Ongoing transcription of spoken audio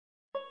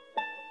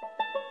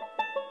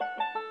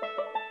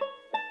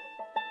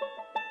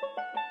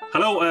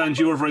Hello, and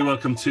you are very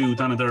welcome to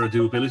Dan and Dara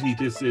Do Ability.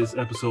 This is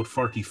episode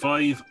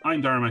 45. I'm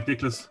Dara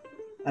McNicholas.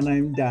 And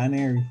I'm Dan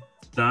Airy.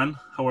 Dan,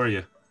 how are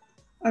you?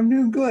 I'm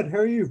doing good. How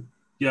are you?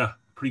 Yeah,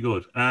 pretty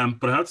good.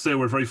 But I have to say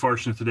we're very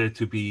fortunate today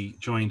to be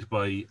joined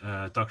by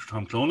Dr.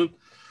 Tom Clonan,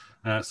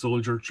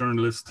 soldier,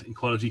 journalist,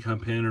 equality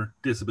campaigner,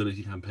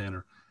 disability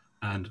campaigner,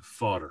 and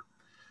father.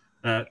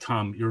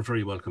 Tom, you're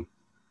very welcome.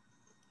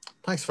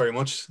 Thanks very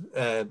much.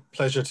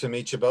 Pleasure to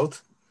meet you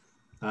both.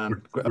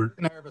 I'm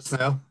nervous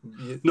now.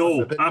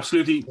 No,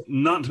 absolutely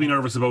not to be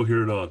nervous about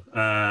here at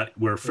all.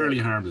 We're fairly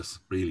harmless,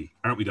 really,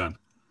 aren't we, Dan?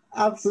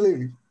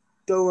 Absolutely.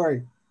 Don't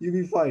worry. You'll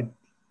be fine.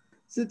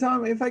 So,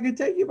 Tom, if I could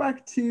take you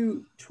back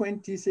to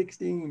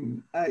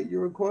 2016, you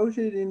were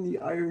quoted in the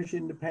Irish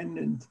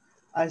Independent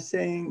as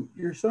saying,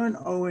 "Your son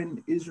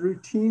Owen is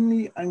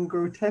routinely and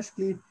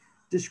grotesquely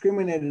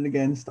discriminated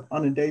against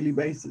on a daily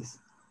basis.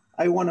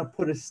 I want to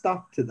put a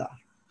stop to that."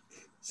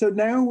 So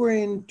now we're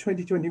in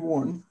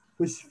 2021,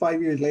 which is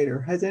 5 years later.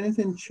 Has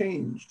anything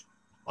changed?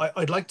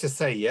 I'd like to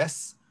say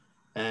yes,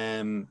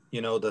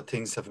 that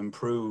things have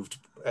improved.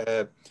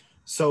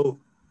 So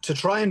to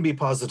try and be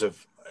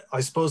positive, I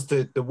suppose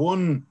the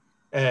one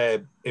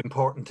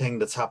important thing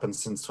that's happened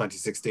since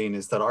 2016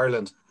 is that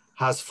Ireland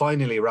has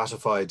finally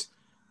ratified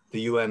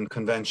the UN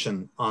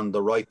Convention on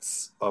the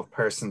Rights of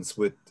Persons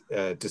with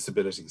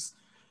Disabilities.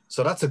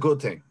 So that's a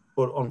good thing.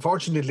 But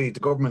unfortunately, the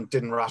government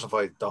didn't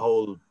ratify the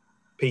whole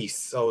piece.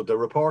 So the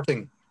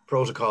reporting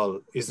protocol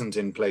isn't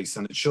in place,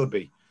 and it should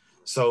be.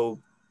 So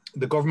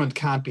the government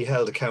can't be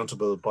held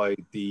accountable by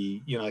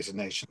the United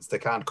Nations. They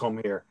can't come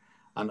here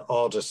and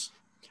audit.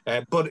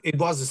 But it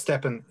was a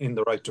step in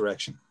the right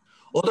direction.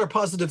 Other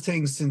positive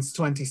things since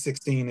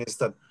 2016 is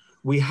that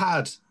we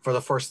had, for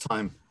the first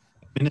time,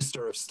 a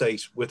Minister of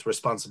State with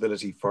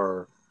responsibility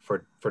for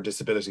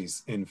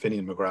disabilities in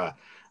Finian McGrath.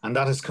 And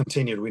that has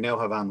continued. We now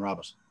have Anne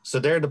Rabbitte. So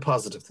they're the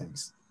positive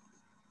things.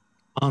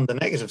 On the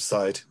negative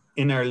side,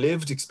 in our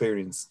lived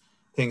experience,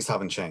 things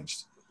haven't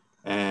changed.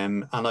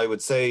 And I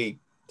would say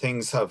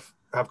things have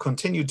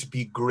continued to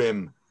be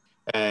grim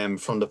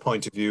from the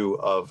point of view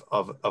of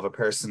a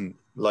person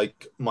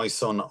like my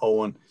son,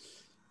 Owen.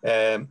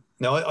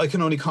 Now, I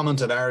can only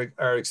comment on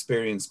our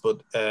experience,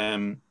 but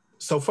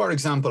so for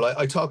example,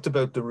 I talked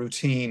about the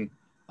routine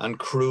and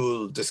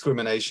cruel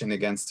discrimination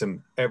against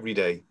him every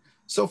day.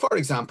 So for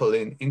example,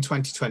 in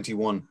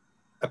 2021,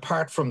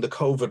 apart from the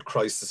COVID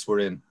crisis we're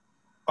in,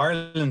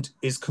 Ireland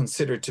is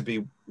considered to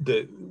be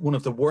one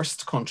of the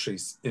worst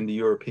countries in the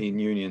European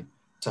Union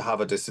to have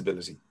a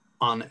disability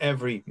on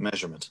every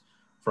measurement,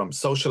 from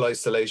social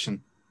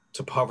isolation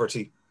to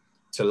poverty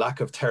to lack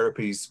of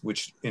therapies,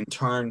 which in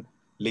turn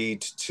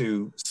lead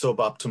to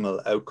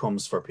suboptimal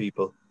outcomes for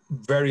people.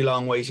 Very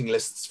long waiting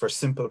lists for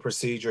simple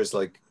procedures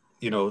like,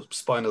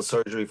 spinal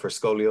surgery for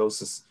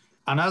scoliosis.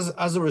 And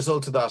as a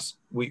result of that,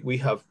 we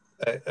have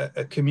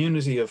a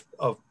community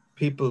of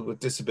people with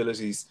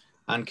disabilities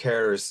and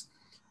carers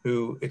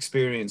who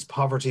experience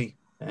poverty,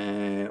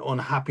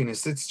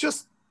 unhappiness. It's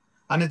just,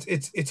 and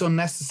it's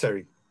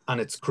unnecessary and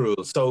it's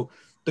cruel. So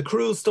the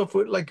cruel stuff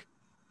with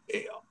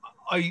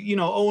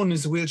Owen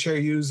is a wheelchair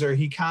user.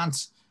 He can't,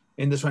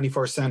 in the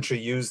 21st century,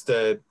 use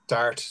the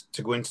DART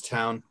to go into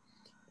town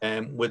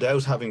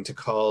without having to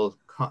call,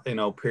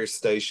 Pearse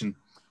Station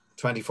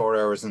 24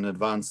 hours in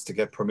advance to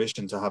get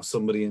permission to have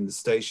somebody in the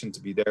station to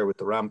be there with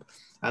the ramp.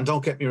 And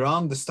don't get me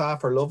wrong, the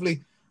staff are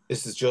lovely.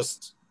 This is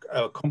just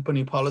a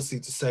company policy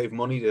to save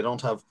money. They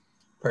don't have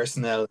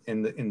personnel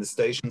in the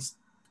stations.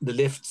 The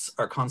lifts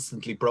are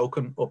constantly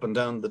broken up and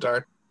down the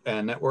DART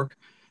network.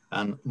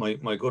 And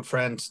my good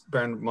friend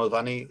Bernard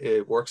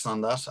Mulvaney works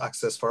on that,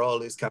 Access for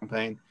All, his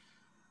campaign.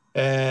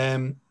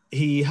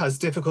 He has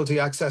difficulty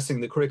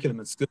accessing the curriculum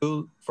at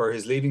school for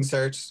his Leaving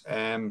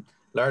Cert.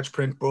 Large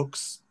print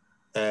books,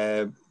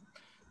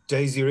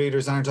 Daisy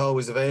readers aren't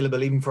always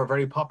available, even for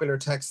very popular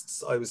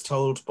texts. I was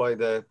told by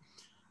the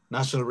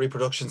National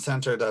Reproduction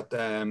Centre that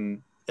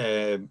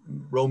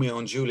Romeo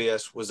and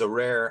Juliet was a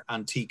rare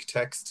antique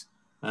text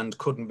and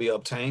couldn't be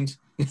obtained.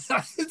 It's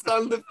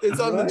on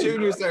the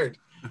junior cert,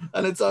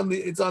 and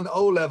it's on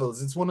O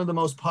levels. It's one of the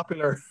most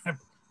popular.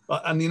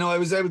 And I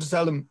was able to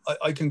tell them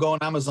I can go on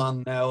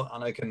Amazon now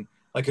and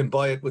I can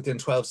buy it within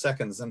 12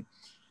 seconds. And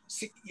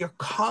see, you're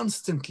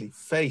constantly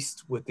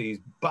faced with these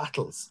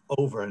battles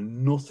over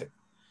nothing,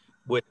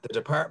 with the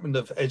Department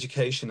of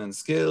Education and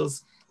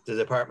Skills, the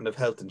Department of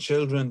Health and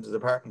Children, the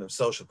Department of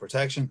Social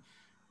Protection,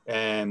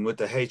 with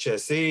the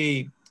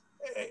HSE,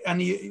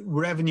 and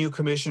revenue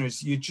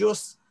commissioners.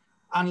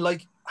 And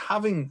like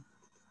having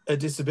a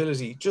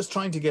disability, just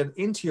trying to get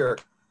into your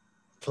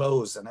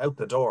clothes and out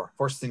the door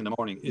first thing in the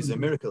morning is a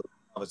miracle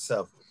of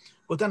itself.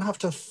 But then have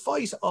to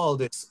fight all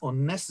this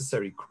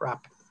unnecessary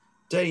crap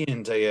day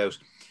in, day out.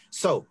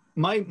 So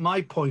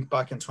my point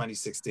back in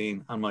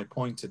 2016 and my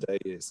point today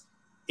is,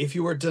 if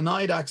you were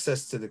denied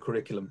access to the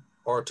curriculum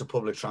or to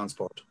public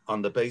transport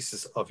on the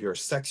basis of your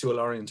sexual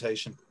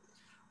orientation,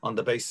 on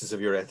the basis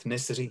of your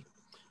ethnicity,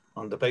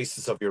 on the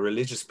basis of your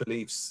religious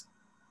beliefs,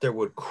 there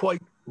would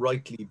quite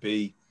rightly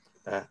be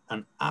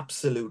an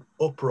absolute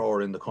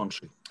uproar in the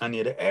country, and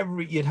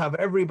you'd have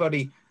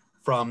everybody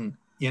from,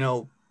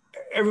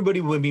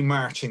 everybody would be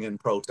marching in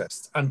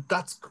protest, and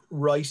that's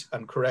right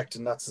and correct,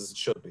 and that's as it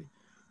should be.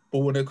 But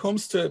when it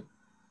comes to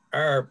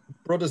our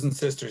brothers and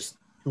sisters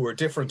who are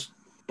different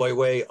by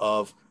way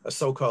of a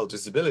so-called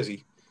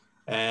disability,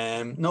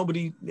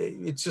 nobody,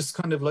 it's just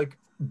kind of like,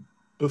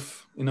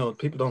 boof,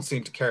 people don't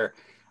seem to care.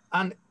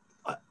 And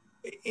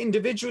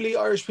individually,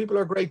 Irish people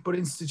are great, but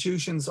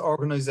institutions,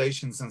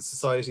 organizations, and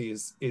society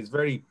is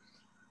very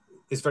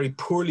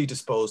poorly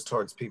disposed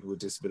towards people with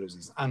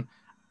disabilities.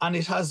 And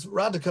it has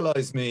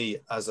radicalized me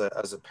as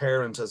a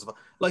parent,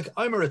 like,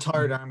 I'm a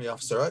retired army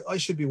officer. I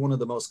should be one of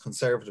the most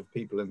conservative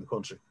people in the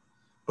country.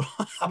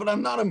 But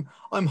I'm not.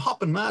 I'm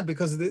hopping mad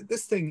because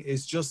this thing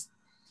is just,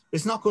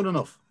 it's not good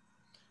enough.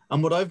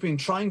 And what I've been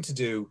trying to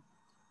do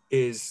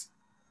is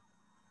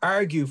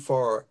argue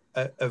for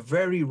a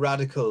very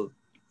radical,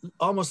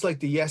 almost like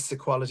the Yes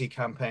Equality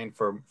campaign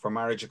for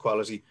marriage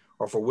equality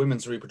or for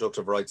women's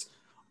reproductive rights.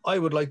 I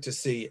would like to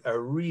see a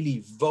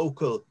really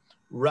vocal,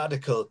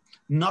 radical,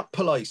 not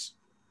polite,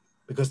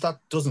 because that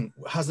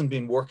hasn't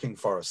been working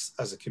for us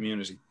as a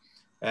community,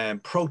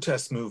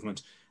 protest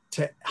movement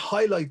to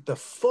highlight the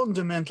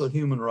fundamental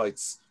human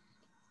rights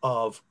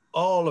of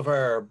all of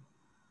our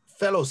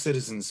fellow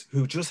citizens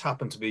who just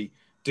happen to be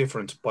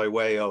different by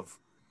way of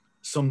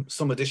some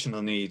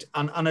additional need.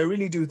 And I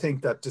really do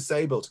think that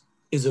disabled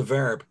is a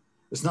verb.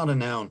 It's not a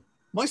noun.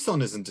 My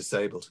son isn't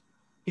disabled.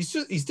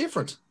 He's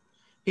different.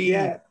 He's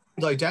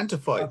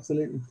identified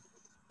absolutely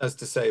as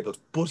disabled,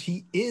 but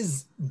he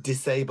is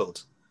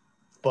disabled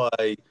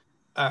by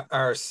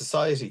our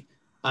society.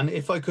 And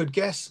if I could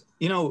get,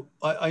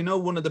 I know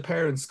one of the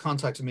parents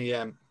contacted me,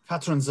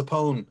 Catherine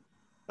Zappone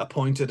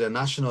appointed a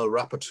national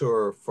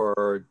rapporteur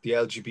for the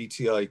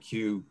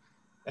LGBTIQ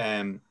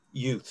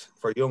youth,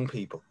 for young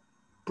people.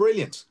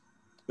 Brilliant.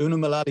 Una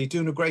Mullally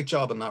doing a great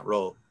job in that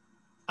role.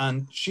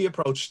 And she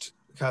approached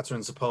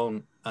Catherine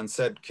Zappone and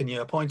said, can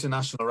you appoint a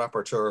national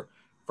rapporteur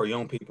for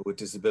young people with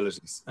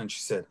disabilities? And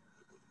she said,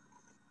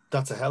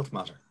 that's a health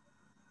matter.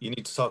 You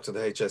need to talk to the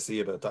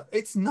HSE about that.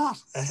 It's not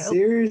a health.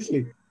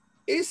 Seriously.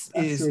 This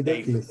is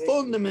ridiculous. A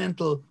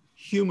fundamental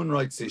human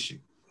rights issue.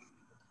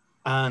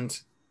 And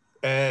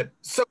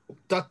so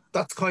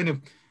that's kind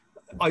of,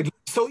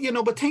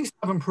 but things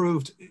have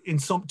improved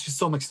to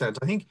some extent.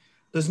 I think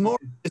there's more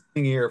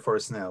listening here for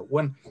us now.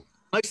 When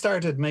I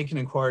started making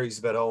inquiries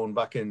about Owen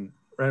back in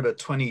around about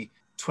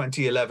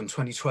 2011,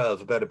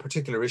 2012, about a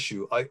particular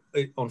issue,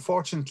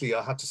 unfortunately,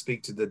 I had to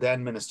speak to the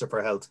then Minister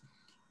for Health,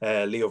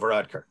 Leo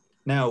Varadkar.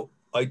 Now,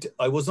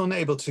 I was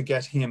unable to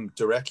get him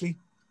directly.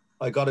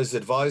 I got his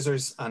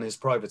advisors and his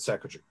private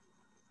secretary.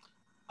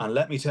 And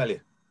let me tell you,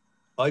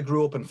 I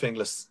grew up in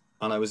Finglas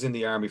and I was in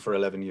the army for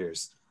 11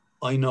 years.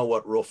 I know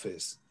what rough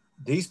is.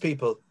 These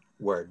people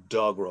were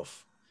dog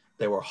rough.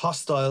 They were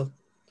hostile,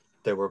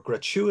 they were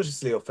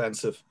gratuitously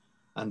offensive,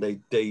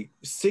 and they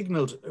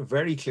signaled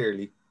very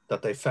clearly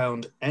that they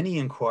found any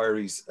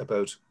inquiries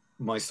about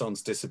my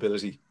son's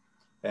disability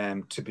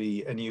to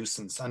be a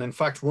nuisance. And in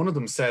fact, one of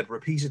them said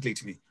repeatedly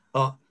to me,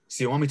 oh,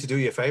 so you want me to do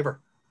you a favor?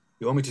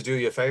 You want me to do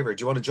you a favor?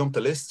 Do you want to jump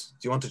the list?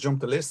 Do you want to jump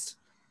the list?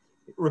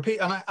 Repeat.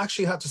 And I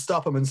actually had to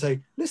stop him and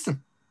say,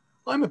 listen,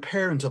 I'm a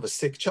parent of a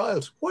sick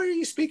child. Why are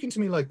you speaking to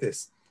me like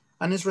this?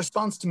 And his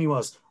response to me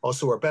was, oh,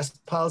 so we're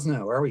best pals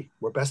now, are we?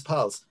 We're best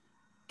pals.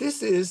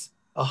 This is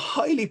a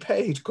highly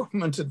paid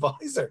government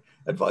advisor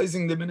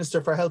advising the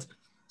Minister for Health.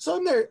 So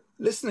I'm there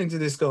listening to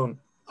this going,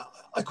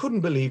 I couldn't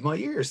believe my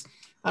ears.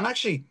 And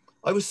actually,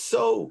 I was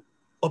so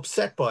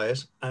upset by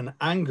it and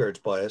angered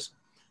by it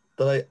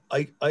that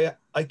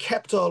I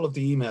kept all of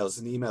the emails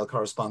and email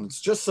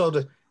correspondence just so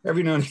that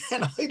every now and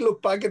again I'd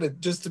look back at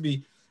it just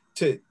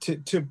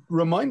to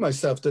remind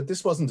myself that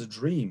this wasn't a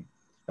dream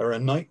or a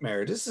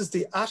nightmare. This is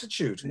the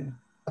attitude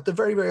at the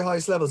very, very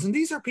highest levels. And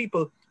these are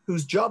people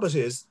whose job it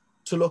is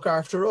to look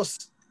after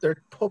us.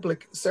 They're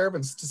public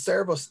servants to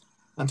serve us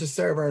and to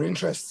serve our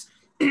interests,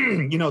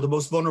 the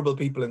most vulnerable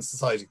people in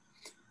society.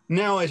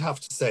 Now I'd have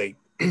to say,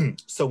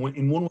 so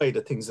in one way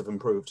that things have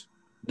improved.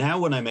 Now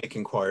when I make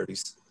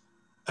inquiries,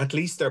 at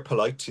least they're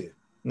polite to you.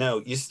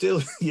 Now you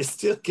still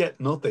get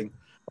nothing,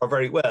 or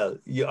very well.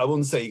 I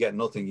wouldn't say you get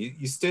nothing.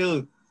 You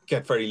still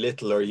get very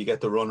little, or you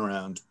get the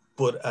runaround.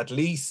 But at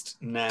least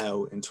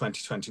now in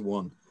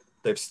 2021,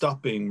 they've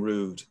stopped being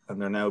rude and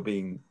they're now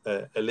being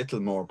a little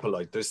more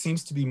polite. There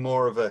seems to be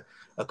more of a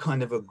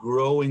kind of a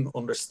growing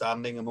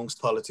understanding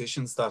amongst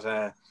politicians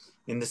that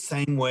in the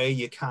same way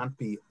you can't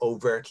be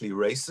overtly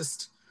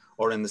racist,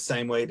 or in the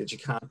same way that you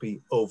can't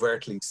be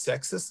overtly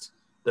sexist,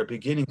 they're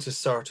beginning to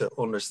start to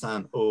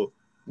understand,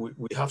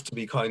 we have to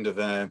be kind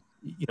of,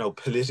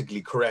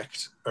 politically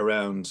correct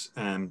around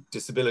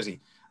disability.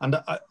 And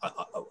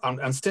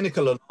I'm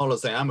cynical and all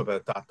as I am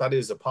about that. That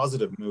is a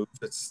positive move.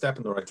 It's a step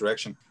in the right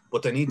direction.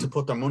 But they need to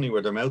put their money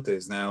where their mouth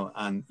is now,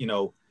 and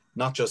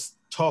not just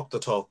talk the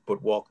talk,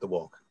 but walk the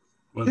walk.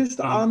 Well, just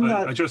Dan, on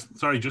that, just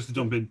to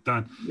jump in,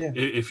 Dan. Yeah.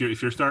 If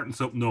you're starting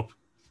something up,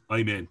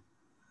 I'm in.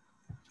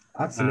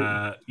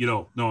 Absolutely. You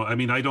know, no, I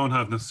mean, I don't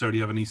necessarily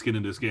have any skin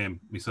in this game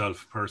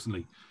myself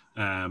personally,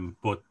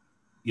 but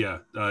yeah,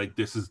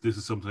 this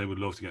is something I would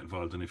love to get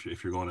involved in.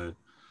 If you're going to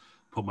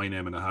put my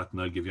name in a hat,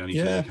 and I'll give you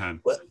anything I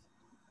can.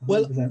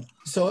 Well, 100%.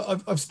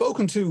 so I've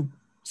spoken to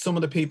some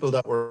of the people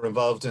that were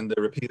involved in the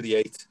Repeal the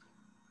Eighth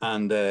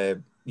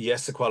and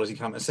Yes Equality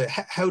campaign. Say,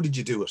 how did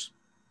you do it?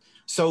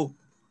 So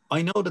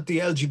I know that the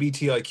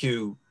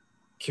LGBTIQ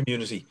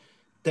community,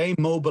 they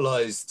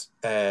mobilized,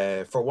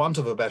 for want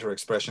of a better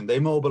expression, they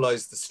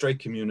mobilized the straight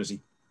community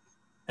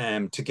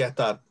to get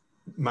that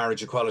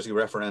marriage equality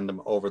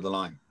referendum over the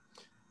line.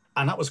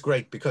 And that was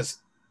great because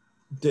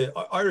the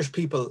Irish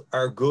people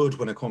are good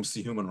when it comes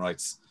to human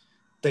rights.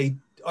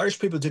 Irish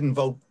people didn't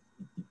vote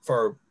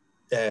for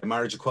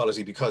marriage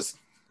equality because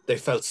they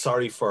felt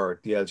sorry for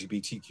the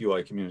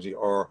LGBTQI community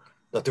or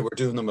that they were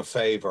doing them a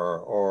favor,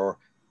 or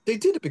they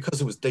did it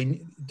because it was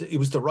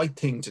the right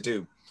thing to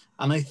do.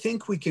 And I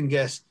think we can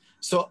get,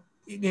 so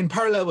in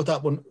parallel with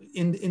that one,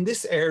 in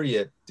this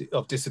area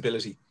of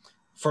disability,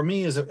 for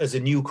me as a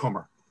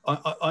newcomer,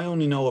 I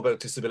only know about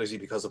disability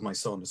because of my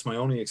son. It's my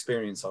only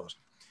experience of it.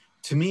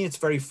 To me, it's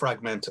very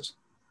fragmented.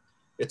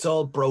 It's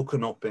all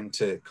broken up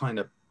into kind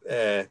of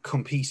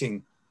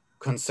competing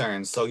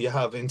concerns. So you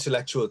have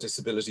intellectual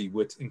disability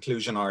with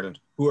Inclusion Ireland,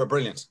 who are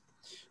brilliant.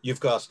 You've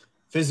got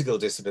physical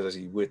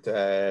disability with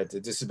the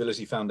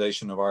Disability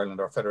Foundation of Ireland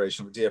or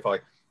Federation of DFI.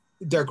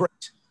 They're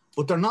great,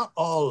 but they're not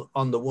all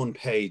on the one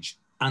page.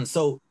 And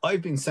so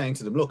I've been saying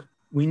to them, look,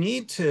 we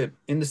need to,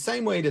 in the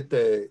same way that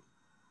the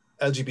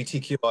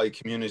LGBTQI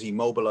community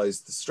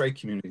mobilized the straight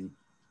community,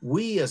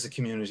 we as a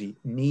community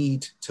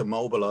need to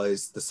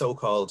mobilize the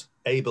so-called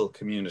able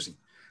community.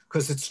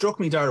 Because it struck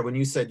me, Dara, when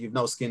you said you've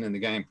no skin in the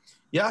game.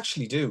 You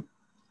actually do.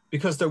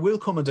 Because there will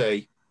come a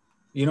day,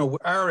 you know,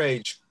 our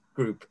age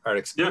group we're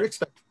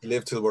expected to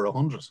live till we're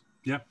 100.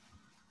 Yeah.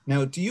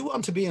 Now, do you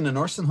want to be in a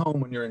nursing home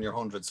when you're in your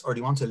hundreds, or do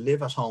you want to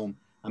live at home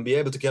and be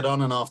able to get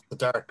on and off the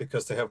dart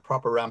because they have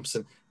proper ramps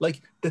and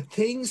like the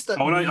things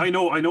that... Oh, and I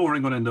know where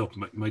I'm going to end up.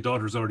 My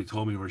daughter's already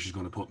told me where she's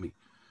going to put me.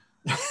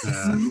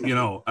 You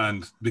know,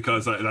 and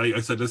because I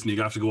said, listen,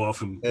 you have to go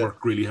off and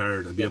work really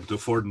hard and be able to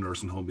afford a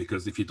nursing home,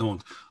 because if you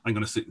don't, I'm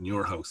going to sit in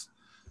your house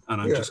and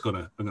I'm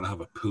gonna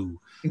have a poo.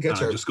 I'm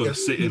just going to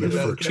sit in it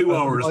for 2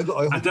 hours,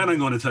 and then I'm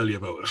going to tell you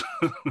about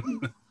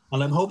it.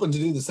 And I'm hoping to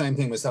do the same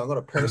thing myself. I'm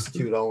going to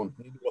persecute Owen.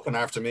 He's looking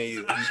after me.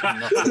 But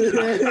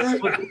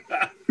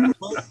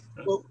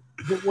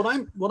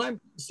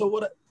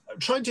I'm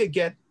trying to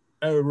get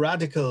a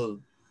radical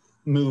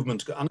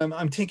movement, and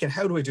I'm thinking,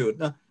 how do I do it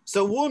now?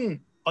 So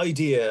one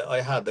idea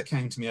I had that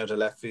came to me out of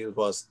left field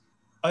was,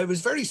 I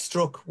was very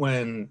struck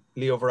when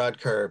Leo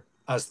Varadkar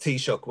as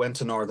Taoiseach went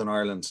to Northern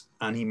Ireland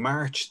and he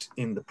marched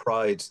in the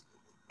Pride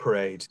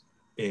parade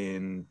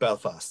in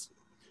Belfast.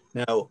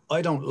 Now,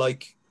 I don't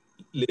like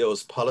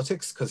Leo's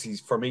politics because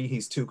for me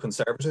he's too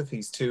conservative,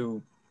 he's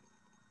too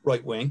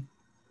right wing.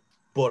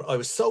 But I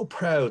was so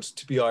proud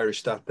to be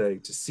Irish that day,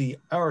 to see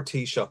our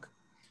Taoiseach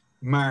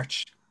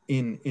march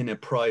in a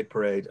Pride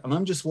parade. And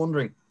I'm just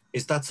wondering,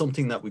 is that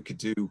something that we could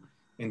do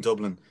in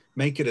Dublin?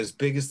 Make it as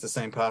big as the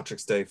St.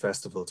 Patrick's Day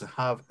festival, to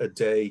have a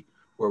day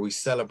where we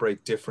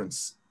celebrate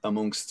difference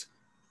amongst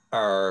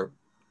our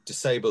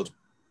disabled,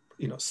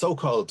 you know,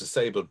 so-called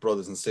disabled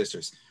brothers and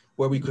sisters,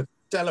 where we could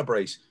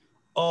celebrate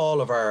all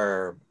of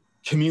our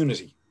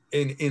community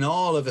in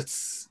all of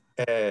its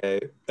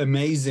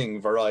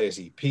amazing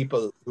variety.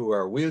 People who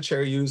are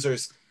wheelchair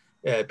users,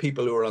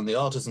 people who are on the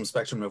autism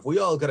spectrum. If we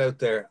all got out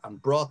there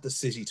and brought the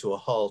city to a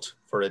halt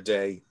for a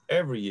day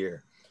every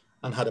year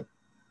and had a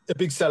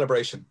big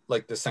celebration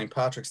like the St.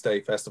 Patrick's Day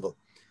festival,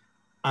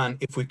 and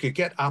if we could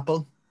get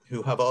Apple,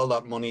 who have all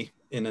that money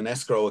in an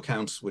escrow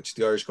account, which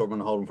the Irish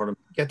government are holding for them,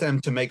 get them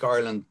to make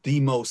Ireland the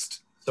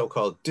most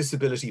so-called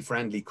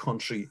disability-friendly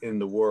country in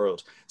the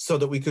world, so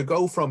that we could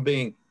go from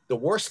being the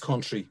worst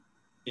country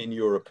in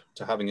Europe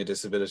to having a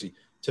disability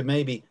to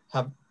maybe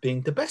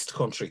being the best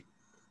country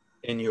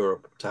in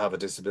Europe to have a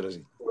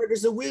disability. Where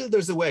there's a will,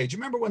 there's a way. Do you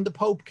remember when the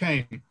Pope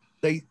came,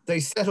 they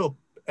set up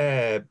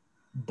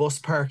bus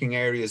parking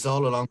areas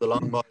all along the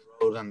Long Mile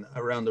Road and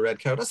around the Red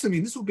Cow? That's, I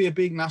mean, this would be a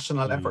big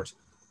national effort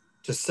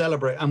to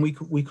celebrate, and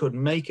we could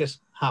make it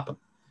happen.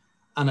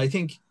 And I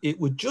think it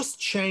would just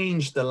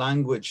change the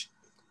language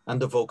and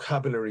the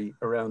vocabulary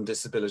around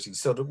disability,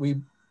 so that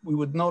we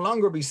would no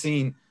longer be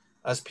seen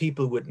as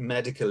people with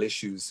medical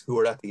issues who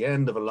are at the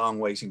end of a long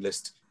waiting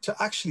list, to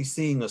actually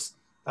seeing us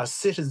as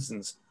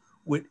citizens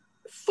with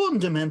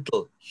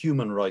fundamental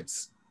human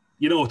rights.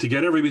 You know, to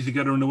get everybody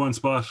together in the one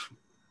spot,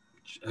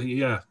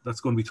 yeah, that's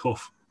going to be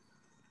tough.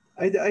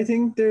 I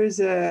think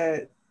there's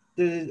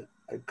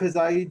because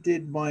I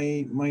did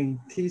my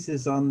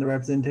thesis on the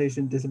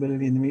representation of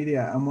disability in the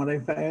media, and what I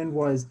found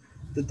was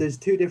that there's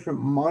two different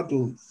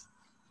models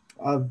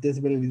of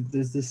disability.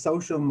 There's the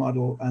social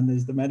model and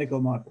there's the medical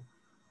model.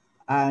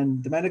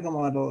 And the medical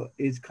model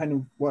is kind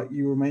of what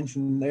you were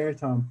mentioning there,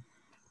 Tom,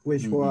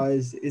 which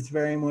was, it's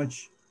very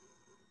much,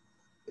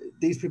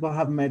 these people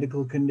have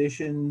medical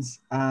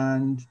conditions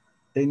and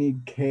they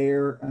need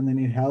care and they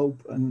need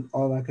help and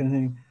all that kind of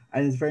thing.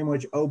 and it's very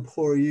much, oh,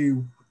 poor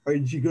you,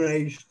 aren't you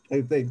great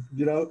type thing,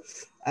 you know.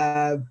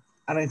 And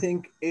I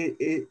think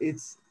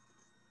it's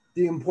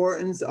the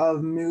importance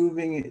of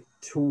moving it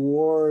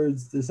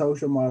towards the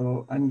social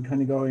model and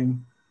kind of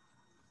going,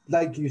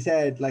 like you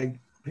said, like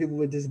people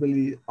with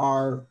disability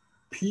are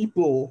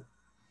people,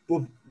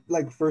 but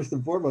like first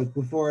and foremost,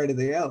 before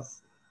anything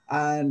else.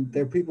 And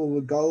they're people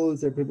with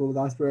goals, they're people with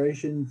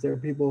aspirations, they're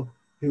people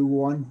who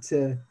want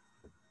to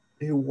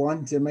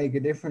make a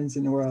difference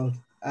in the world.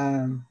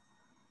 And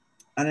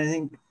I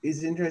think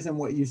it's interesting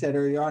what you said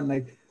earlier on,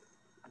 like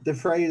the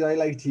phrase I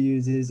like to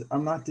use is,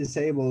 I'm not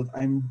disabled,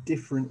 I'm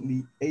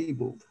differently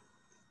abled.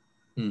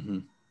 Mm-hmm.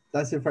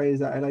 That's the phrase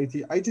that I like to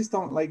use. I just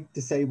don't like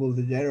disabled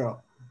in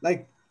general.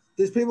 Like,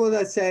 there's people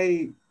that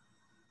say,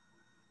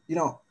 you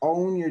know,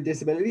 own your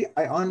disability.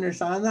 I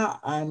understand that,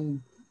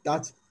 and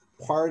that's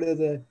part of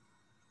the,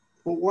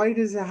 but why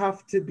does it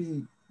have to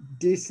be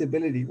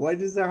disability? Why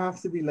does there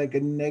have to be like a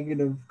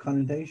negative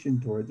connotation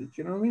towards it?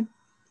 You know what I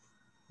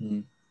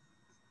mean?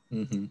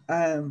 Mm-hmm.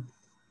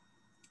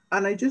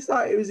 And I just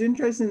thought it was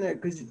interesting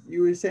that, because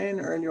you were saying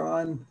earlier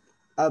on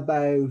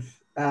about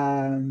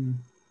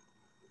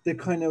the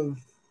kind of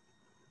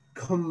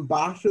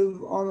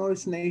combative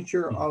almost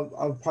nature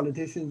of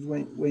politicians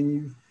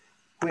when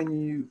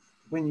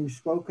you've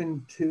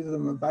spoken to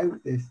them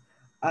about this.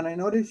 And I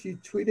noticed you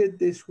tweeted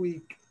this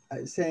week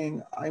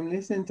saying, I'm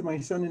listening to my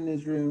son in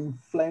his room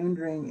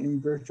floundering in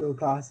virtual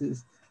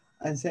classes,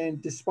 and saying,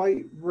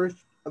 despite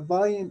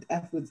valiant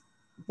efforts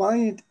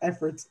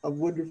of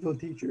wonderful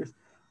teachers,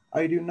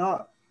 I do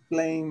not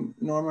blame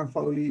Norma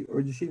Foley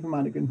or Josepha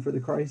Madigan for the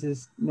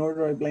crisis, nor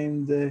do I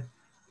blame the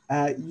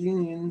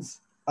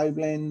unions. I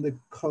blame the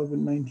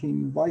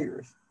COVID-19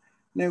 virus.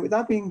 Now, with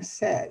that being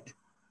said,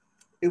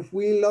 if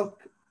we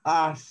look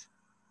at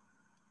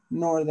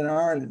Northern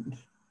Ireland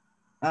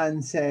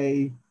and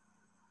say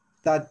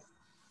that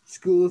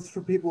schools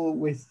for people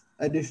with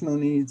additional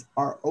needs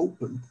are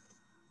open,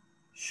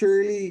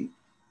 surely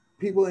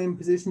people in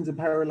positions of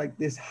power like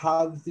this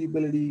have the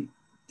ability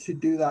to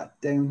do that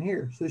down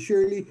here. So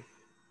surely,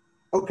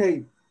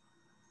 okay,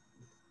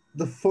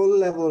 the full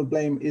level of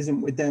blame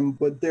isn't with them,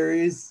 but there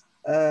is.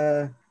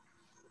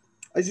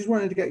 I just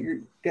wanted to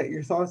get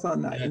your thoughts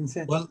on that.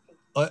 Yeah. Well,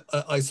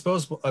 I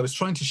suppose I was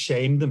trying to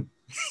shame them,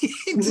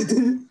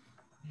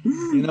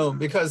 you know,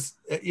 because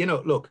you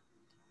know, look,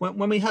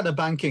 when we had a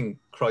banking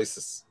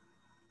crisis,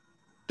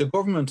 the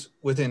government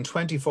within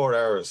 24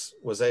 hours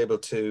was able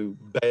to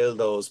bail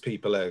those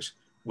people out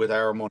with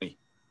our money,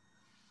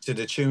 to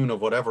the tune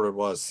of whatever it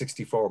was,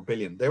 64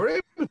 billion. They were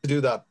able to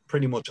do that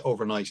pretty much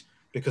overnight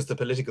because the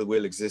political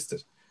will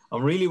existed.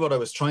 And really what I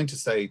was trying to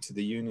say to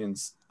the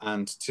unions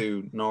and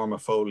to Norma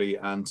Foley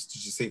and to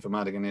Josepha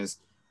Madigan is,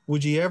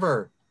 would you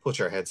ever put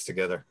your heads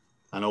together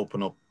and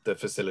open up the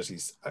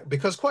facilities?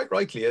 Because quite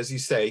rightly, as you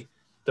say,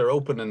 they're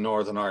open in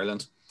Northern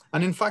Ireland.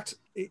 And in fact,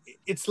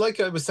 it's like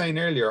I was saying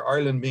earlier,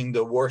 Ireland being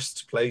the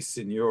worst place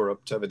in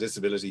Europe to have a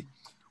disability.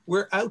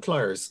 We're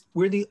outliers.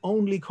 We're the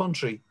only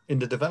country in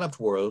the developed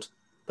world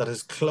that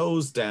has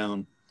closed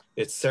down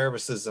its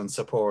services and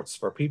supports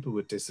for people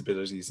with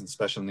disabilities and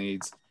special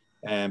needs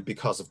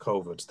because of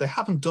COVID. They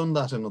haven't done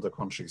that in other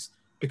countries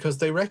because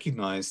they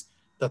recognize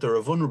that they're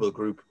a vulnerable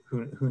group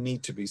who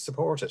need to be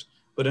supported.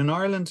 But in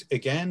Ireland,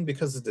 again,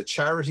 because of the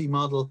charity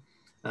model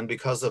and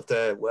because of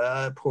the,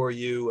 well, poor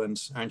you and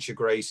aren't you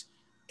great,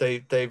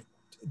 they've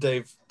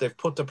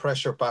put the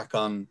pressure back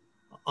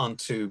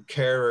onto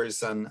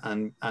carers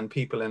and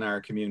people in our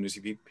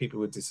community, people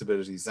with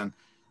disabilities. And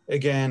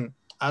again,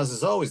 as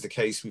is always the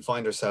case, we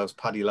find ourselves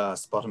paddy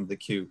last, bottom of the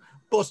queue.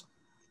 But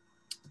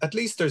at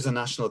least there's a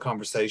national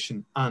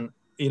conversation. And,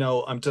 you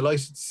know, I'm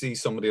delighted to see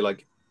somebody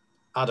like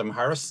Adam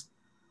Harris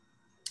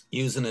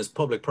using his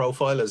public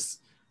profile as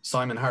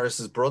Simon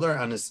Harris's brother.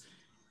 And his,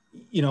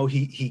 you know,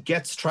 he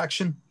gets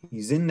traction.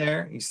 He's in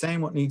there. He's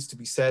saying what needs to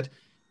be said.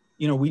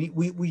 You know,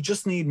 we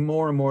just need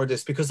more and more of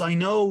this, because I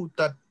know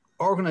that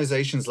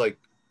organizations like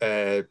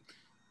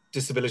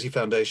Disability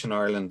Foundation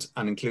Ireland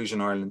and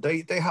Inclusion Ireland,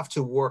 they have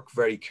to work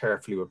very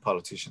carefully with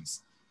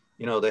politicians.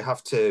 You know, they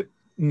have to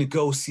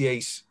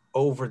negotiate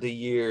over the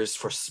years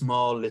for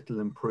small little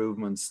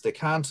improvements. They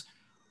can't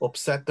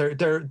upset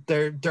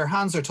their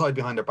hands are tied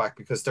behind their back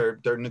because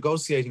they're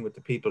negotiating with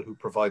the people who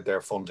provide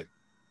their funding.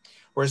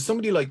 Whereas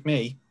somebody like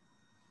me,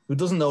 who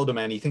doesn't owe them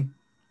anything,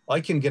 I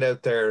can get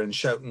out there and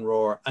shout and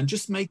roar and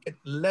just make it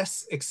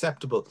less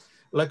acceptable.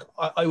 Like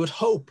I would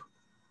hope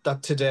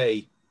that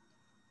today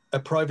a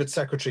private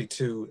secretary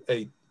to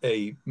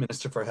a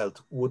Minister for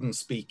Health wouldn't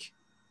speak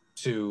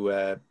to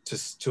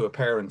a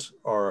parent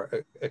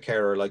or a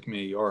carer like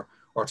me, or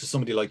to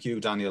somebody like you,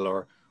 Daniel,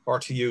 or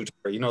to you,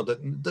 you know,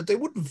 that they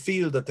wouldn't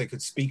feel that they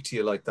could speak to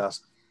you like that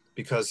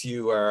because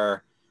you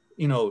are,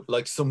 you know,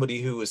 like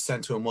somebody who was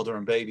sent to a mother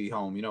and baby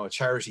home, you know, a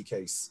charity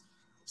case,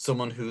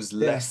 someone who's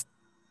less,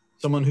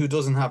 someone who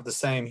doesn't have the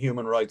same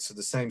human rights or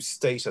the same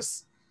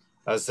status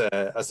as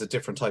a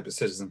different type of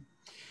citizen.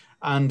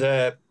 And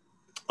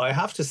I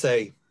have to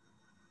say,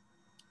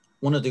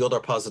 one of the other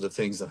positive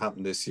things that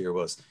happened this year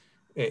was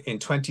in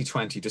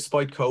 2020,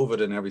 despite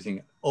COVID and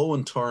everything,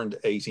 Owen turned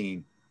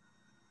 18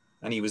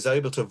 and he was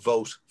able to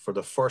vote for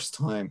the first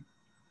time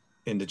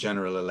in the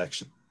general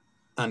election.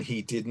 And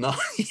he did not,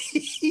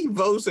 he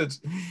voted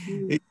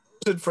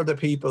for the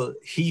people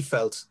he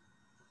felt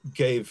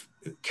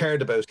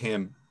cared about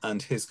him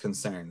and his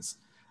concerns.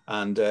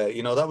 And,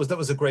 you know, that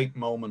was a great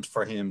moment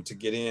for him to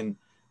get in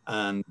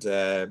and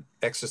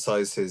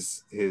exercise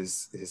his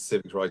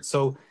civic rights.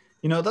 So,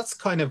 you know, that's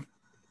kind of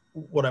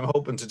what I'm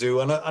hoping to do.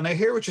 And I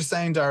hear what you're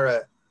saying,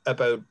 Dara,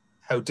 about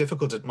how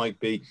difficult it might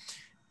be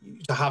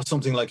to have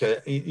something like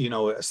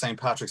a St.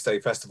 Patrick's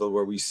Day festival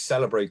where we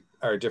celebrate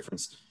our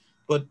difference.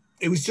 But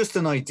it was just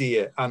an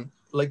idea. And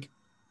like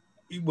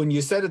when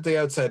you said at the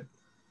outset,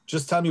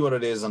 just tell me what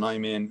it is and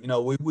I'm in. You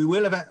know, we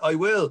will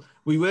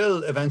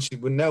eventually.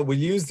 We'll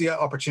use the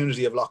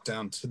opportunity of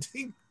lockdown to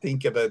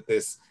think about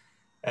this.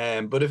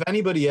 But if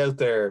anybody out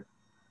there,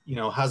 you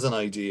know, has an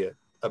idea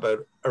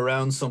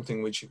around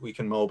something which we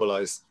can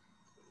mobilize,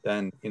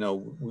 then, you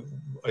know,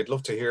 I'd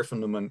love to hear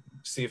from them and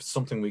see if it's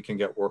something we can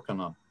get working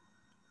on.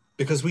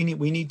 Because we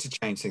need to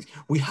change things.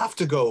 We have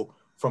to go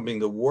from being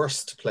the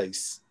worst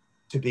place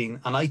to being,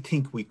 and I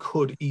think we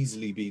could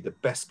easily be the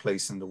best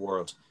place in the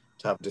world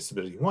to have a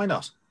disability. Why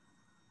not?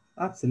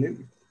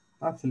 Absolutely.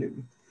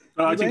 Absolutely.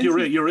 Well, I think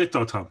you're right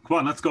though, Tom. Come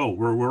on, let's go.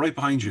 We're right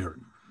behind you here.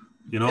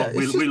 You know, yeah,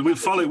 we'll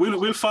follow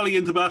you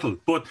into battle.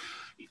 But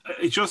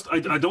it's just I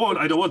don't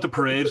want the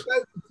parade. It's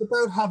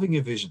about having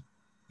a vision.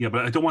 Yeah,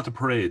 but I don't want the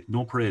parade.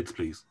 No parades,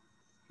 please.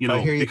 You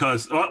know,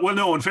 because well,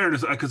 no. In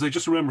fairness, because I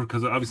just remember,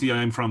 because obviously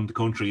I'm from the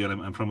country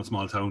and I'm from a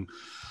small town,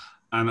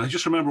 and I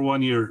just remember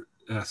one year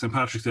St.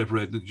 Patrick's Day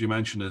parade. You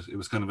mentioned it. It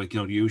was kind of like, you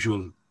know, the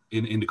usual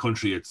in the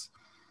country. It's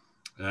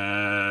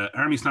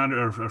Army Standard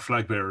or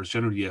flag bearers,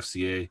 generally the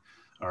FCA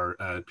or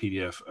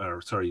PDF,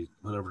 or sorry,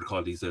 whatever they're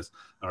called these days,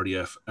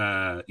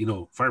 RDF. You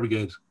know, fire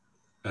brigade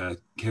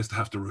has to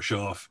have to rush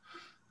off,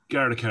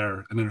 guard a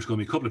car, and then there's going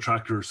to be a couple of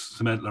tractors,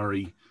 cement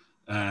lorry,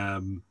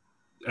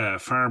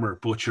 farmer,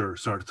 butcher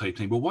sort of type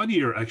thing. But one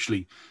year,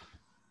 actually,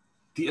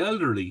 the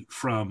elderly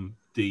from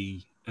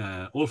the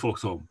old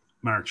folks home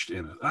marched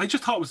in it. I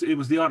just thought it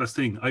was the oddest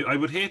thing. I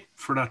would hate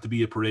for that to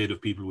be a parade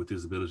of people with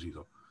disabilities,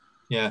 though.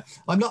 Yeah,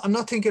 I'm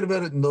not thinking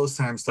about it in those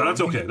terms. But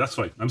that's okay. That's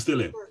fine. I'm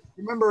still in.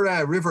 Remember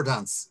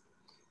Riverdance?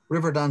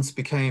 Riverdance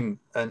became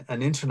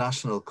an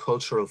international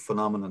cultural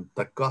phenomenon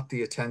that got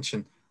the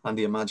attention and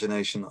the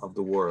imagination of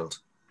the world,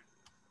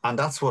 and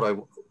that's what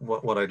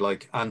I'd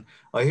like. And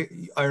I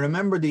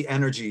remember the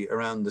energy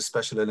around the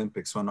Special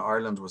Olympics when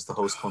Ireland was the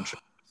host country.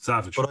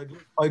 Savage. But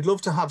I'd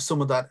love to have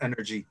some of that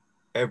energy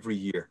every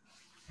year,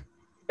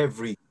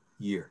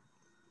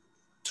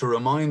 to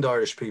remind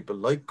Irish people,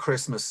 like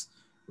Christmas,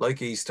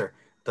 like Easter,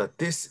 that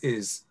this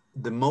is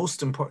the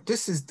most important.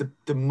 This is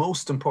the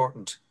most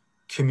important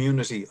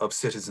community of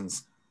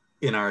citizens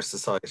in our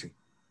society.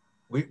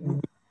 We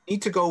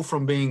need to go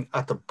from being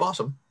at the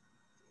bottom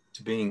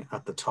to being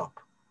at the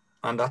top.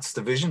 And that's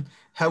the vision.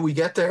 How we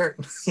get there,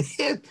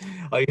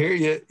 I hear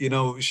you. You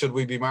know, should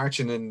we be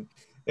marching in?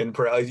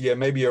 Yeah,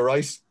 maybe you're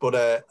right.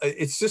 But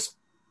it's just,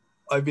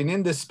 I've been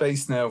in this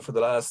space now for the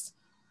last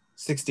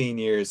 16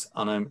 years,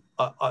 and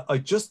I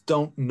just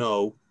don't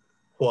know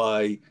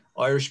why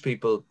Irish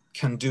people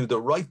can do the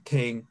right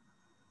thing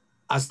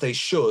as they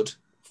should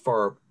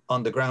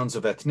on the grounds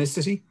of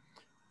ethnicity,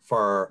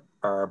 for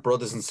our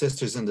brothers and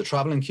sisters in the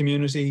traveling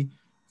community,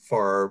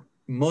 for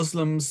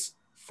Muslims,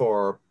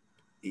 for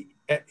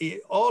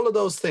all of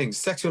those things,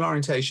 sexual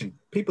orientation.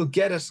 People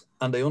get it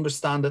and they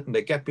understand it and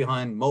they get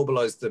behind,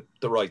 mobilize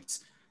the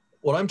rights.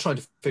 What I'm trying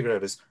to figure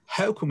out is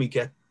how can we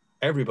get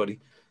everybody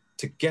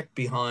to get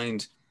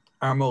behind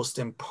our most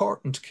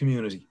important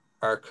community,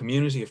 our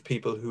community of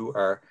people who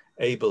are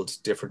abled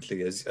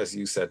differently, as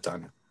you said,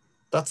 Daniel.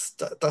 That's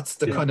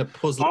the kind of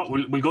puzzle. Oh,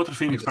 we'll go to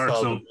Phoenix Park.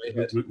 So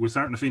we're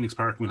starting to Phoenix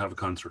Park and we'll have a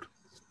concert.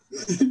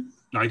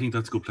 I think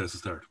that's a good place to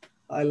start.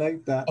 I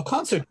like that. A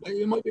concert,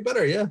 it might be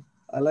better, yeah.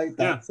 I like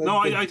that. Yeah. No,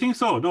 I think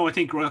so. No, I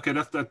think okay.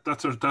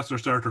 That's our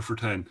starter for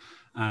 10,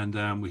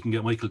 and we can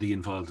get Michael D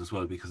involved as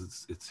well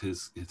because it's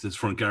his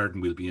front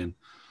garden we'll be in,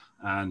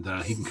 and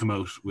he can come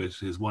out with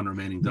his one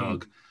remaining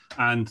dog,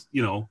 and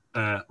you know,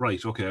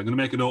 right? Okay, I'm going to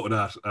make a note of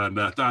that,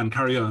 and Dan,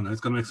 carry on. I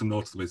was going to make some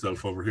notes to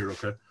myself over here.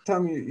 Okay.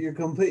 Tom, you're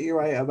completely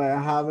right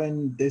about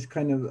having this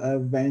kind of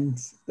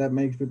event that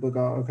makes people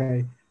go,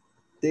 okay,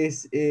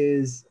 this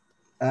is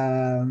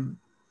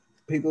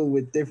people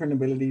with different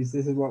abilities.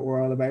 This is what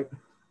we're all about.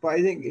 But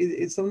I think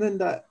it's something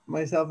that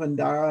myself and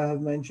Dara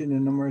have mentioned a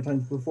number of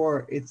times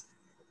before.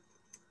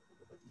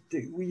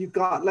 You've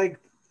got like,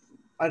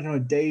 I don't know,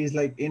 days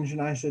like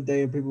International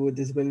Day of People with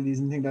Disabilities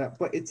and things like that,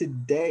 but it's a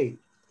day.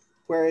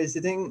 Whereas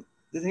the thing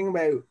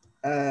about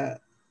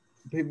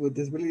people with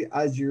disability,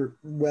 as you're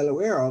well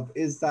aware of,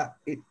 is that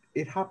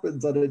it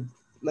happens at it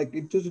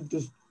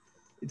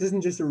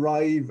doesn't just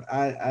arrive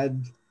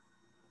and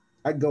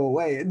go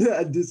away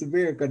and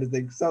disappear kind of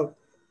thing. So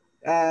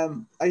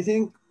I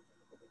think,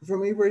 for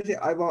me personally,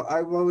 I've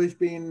always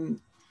been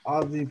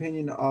of the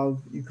opinion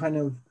of you kind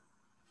of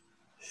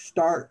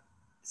start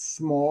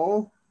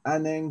small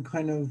and then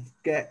kind of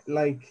get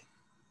like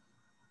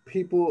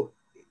people.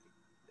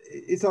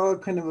 It's all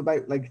kind of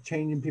about like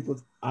changing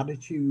people's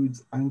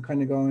attitudes and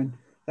kind of going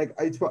like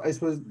I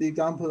suppose the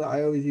example that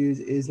I always use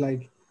is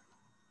like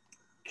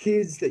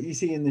kids that you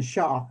see in the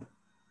shop.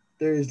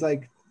 There's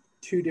like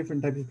two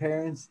different types of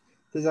parents.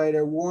 There's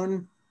either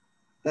one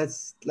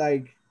that's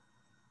like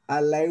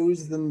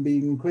allows them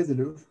being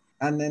inquisitive,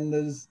 and then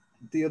there's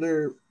the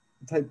other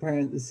type of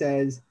parent that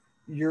says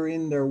you're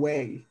in their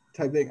way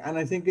type thing. And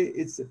I think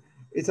it's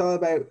all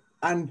about,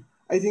 and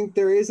I think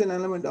there is an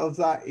element of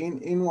that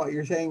in what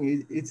you're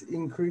saying. It's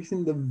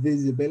increasing the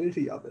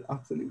visibility of it.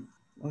 Absolutely,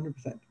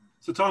 100%.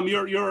 So Tom,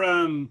 you're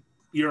on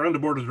the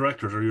board of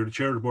directors, or you're the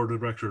chair of the board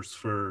of directors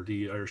for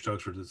the Irish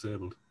Dogs for the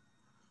Disabled.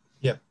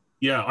 Yeah.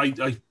 Yeah,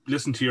 I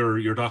listened to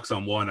your docs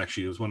on One.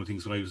 Actually, it was one of the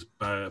things when I was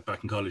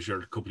back in college here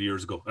a couple of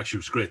years ago. Actually, it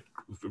was great,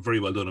 very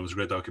well done. It was a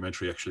great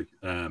documentary, actually.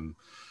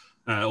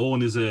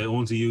 Owen's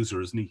a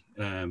user, isn't he?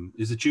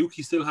 Is it Duke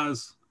he still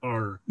has,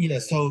 or? Yeah.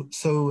 So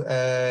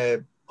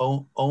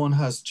Owen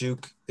has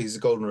Duke. He's a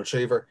golden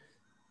retriever,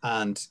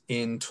 and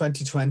in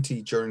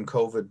 2020 during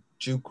COVID,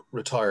 Duke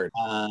retired,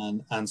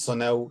 and so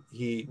now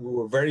we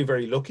were very,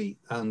 very lucky,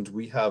 and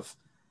we have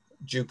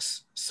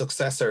Duke's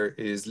successor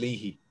is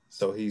Leahy.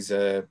 So he's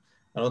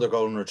another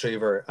golden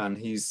retriever, and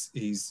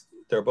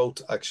they're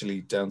both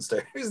actually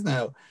downstairs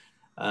now,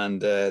 and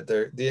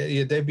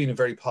they've been a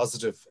very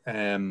positive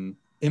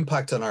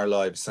impact on our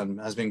lives, and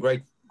has been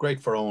great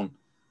for Owen,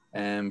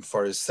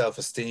 for his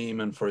self-esteem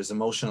and for his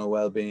emotional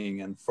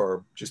well-being, and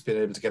for just being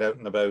able to get out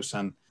and about.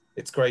 And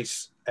it's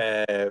great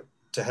to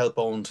help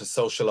Owen to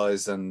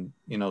socialize and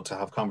to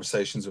have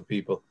conversations with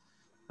people,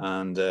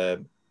 and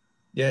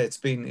it's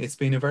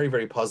been a very,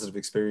 very positive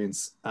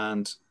experience.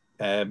 And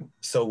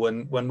so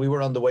when we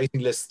were on the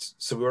waiting list,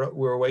 so we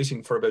were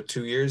waiting for about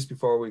 2 years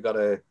before we got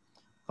a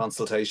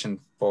consultation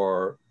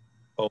for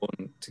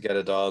Owen to get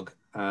a dog,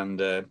 and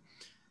the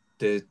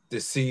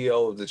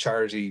CEO of the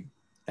charity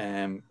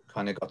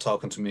kind of got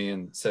talking to me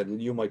and said, well,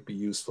 you might be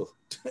useful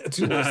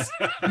to us.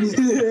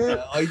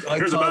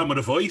 Here's a man with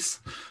a voice.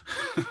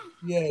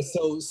 Yeah,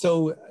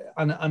 so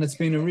and it's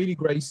been a really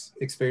great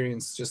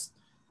experience. Just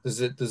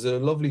there's a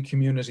lovely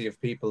community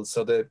of people.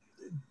 So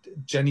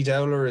Jenny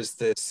Dowler is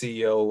the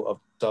CEO of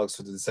Dogs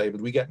for the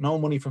Disabled. We get no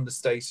money from the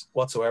state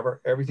whatsoever.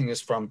 Everything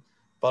is from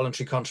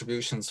voluntary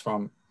contributions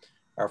from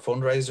our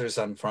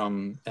fundraisers, and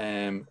from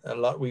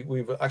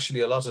we've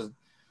actually a lot of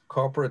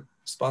corporate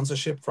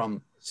sponsorship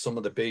from some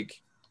of the big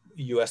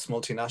US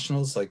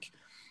multinationals like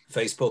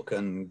Facebook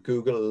and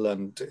Google,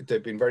 and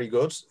they've been very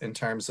good in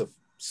terms of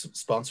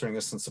sponsoring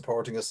us and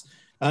supporting us.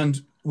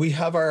 And we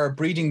have our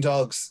breeding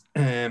dogs.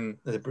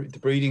 The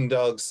breeding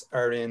dogs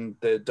are in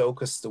the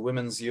Docus, the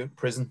women's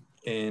prison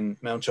in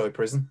Mountjoy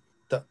Prison.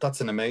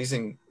 That's an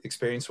amazing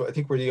experience. I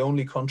think we're the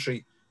only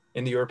country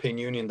in the European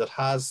Union that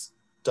has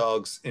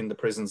dogs in the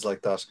prisons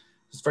like that.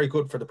 It's very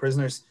good for the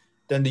prisoners.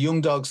 Then the young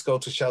dogs go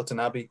to Shelton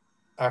Abbey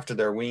after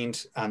they're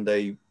weaned, and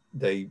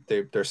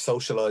they're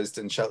socialized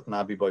in Shelton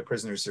Abbey by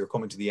prisoners who are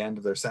coming to the end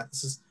of their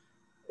sentences.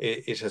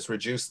 It has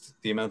reduced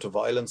the amount of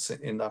violence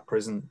in that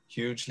prison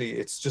hugely.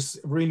 It's just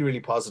really,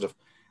 really positive.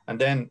 And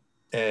then,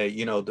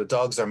 the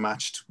dogs are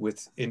matched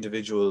with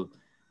individual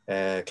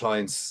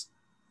clients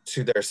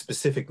to their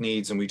specific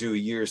needs. And we do a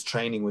year's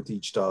training with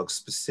each dog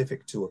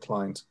specific to a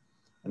client,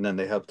 and then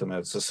they help them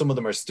out. So some of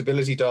them are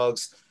stability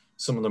dogs.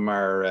 Some of them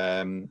are,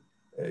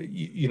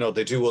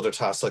 they do other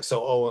tasks. Like,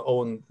 so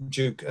Owen,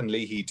 Duke and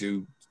Leahy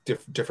do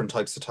different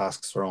types of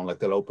tasks for Owen. Like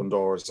they'll open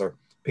doors or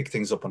pick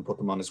things up and put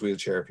them on his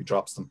wheelchair if he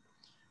drops them.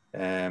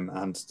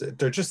 And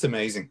they're just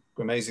amazing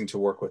to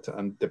work with,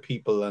 and the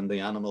people and the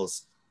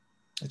animals,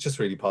 it's just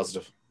really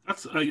positive.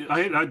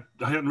 I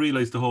hadn't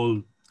realized the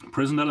whole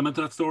prison element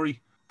of that story.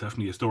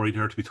 Definitely a story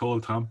there to be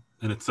told, Tom,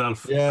 in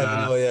itself.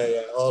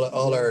 Yeah.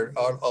 All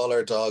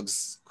our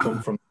dogs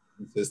come from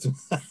the system.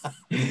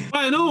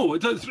 I know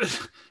it's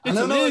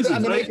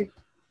amazing, right?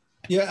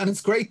 And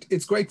it's great.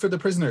 It's great for the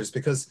prisoners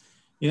because,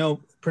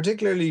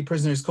 particularly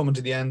prisoners coming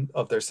to the end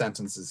of their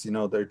sentences.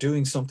 They're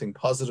doing something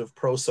positive,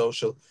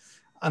 pro-social.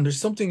 And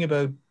there's something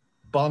about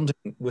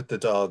bonding with the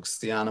dogs,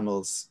 the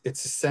animals.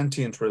 It's a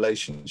sentient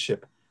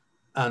relationship.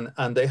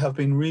 And they have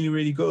been really,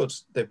 really good.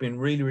 They've been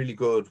really, really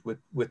good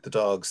with the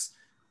dogs.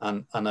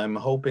 And I'm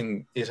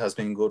hoping it has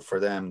been good for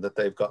them, that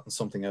they've gotten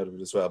something out of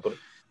it as well. But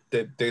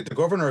the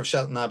governor of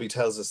Shelton Abbey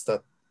tells us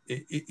that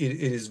it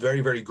is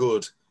very, very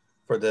good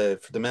for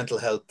the mental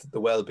health, the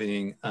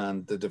well-being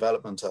and the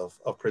development of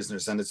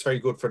prisoners. And it's very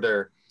good for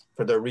their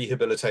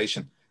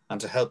rehabilitation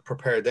and to help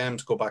prepare them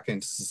to go back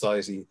into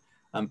society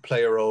and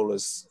play a role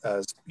as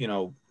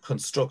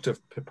constructive,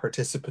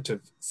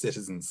 participative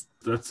citizens.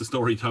 That's the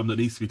story, Tom, that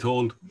needs to be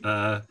told.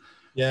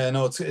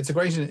 It's a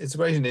great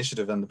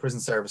initiative, and the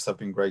prison service have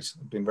been great,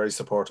 been very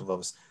supportive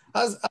of us.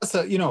 Like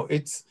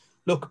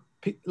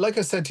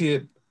I said to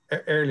you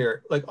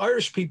earlier, like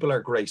Irish people are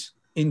great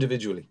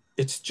individually.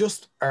 It's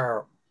just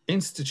our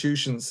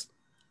institutions,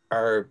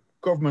 our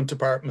government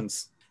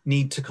departments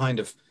need to kind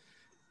of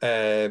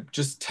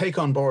just take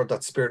on board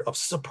that spirit of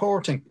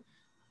supporting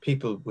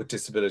people with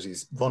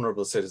disabilities,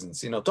 vulnerable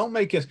citizens. You know, don't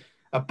make it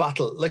a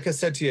battle. Like I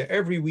said to you,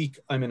 every week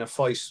I'm in a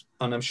fight,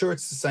 and I'm sure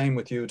it's the same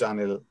with you,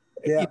 Daniel.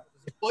 Yeah.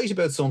 You fight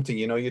about something,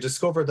 you know, you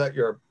discover that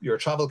your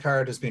travel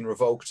card has been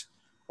revoked,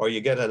 or you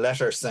get a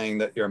letter saying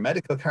that your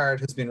medical card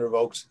has been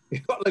revoked.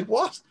 You're like,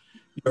 what?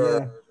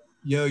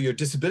 Your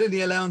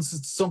disability allowance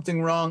is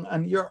something wrong,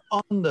 and you're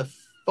on the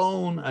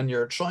phone and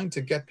you're trying to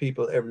get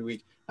people every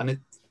week. And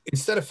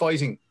instead of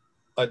fighting,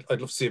 I'd love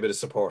to see a bit of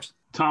support.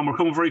 Tom, we're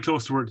coming very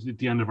close towards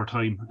the end of our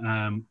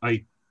time.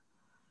 I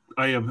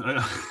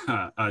am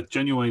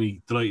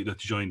genuinely delighted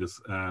that you joined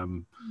us.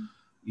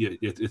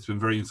 It's been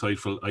very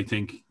insightful. I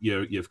think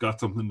you've got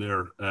something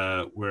there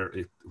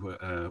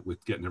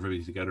with getting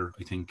everybody together.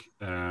 I think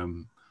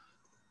 100%.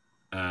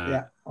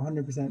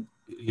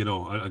 You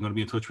know, I'm going to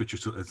be in touch with you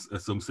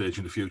at some stage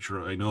in the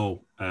future. I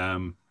know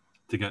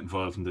to get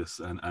involved in this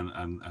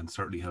and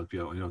certainly help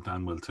you out. I know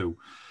Dan will too.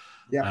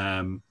 Yeah.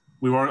 I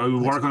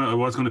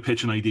was going to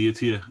pitch an idea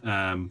to you,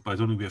 but I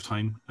don't think we have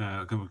time.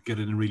 I'm going to get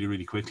it in really,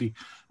 really quickly.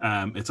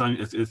 It's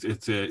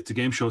a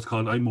game show. It's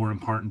called I'm More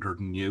Important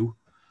Than You.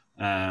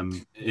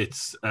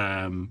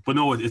 But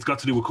no, it's got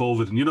to do with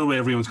COVID, and you know,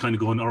 everyone's kind of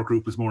going, our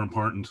group is more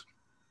important.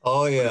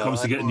 Oh yeah, when it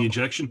comes to getting the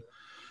injection.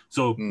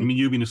 So I mean,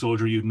 you being a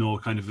soldier, you'd know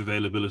kind of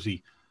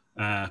availability.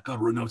 God,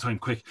 we're running out of time,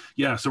 quick.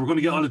 Yeah, so we're going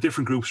to get all the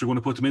different groups. We're going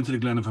to put them into the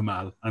Glen of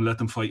Amal and let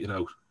them fight it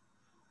out.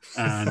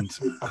 And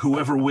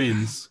whoever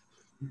wins,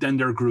 then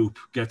their group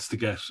gets to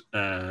get.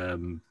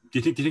 Do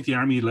you think the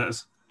army would let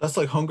us? That's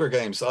like Hunger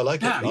Games. I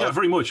like it. Yeah,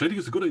 very much. I think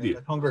it's a good idea.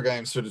 Like Hunger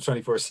Games for the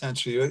 21st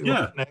century.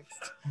 Yeah.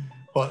 Next.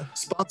 But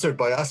sponsored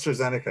by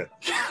AstraZeneca.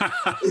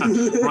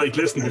 Right,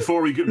 listen,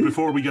 before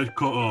we get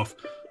cut off,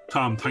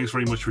 Tom, thanks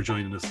very much for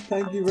joining us.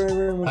 Thank you very,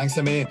 very much. Thanks,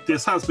 Amin.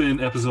 This has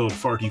been episode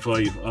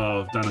 45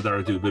 of Dan and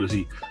Dara Do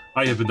Ability.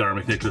 I have been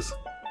Dara McNicholas.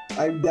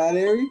 I'm Dan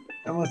Airy,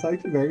 and most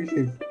likely very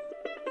soon.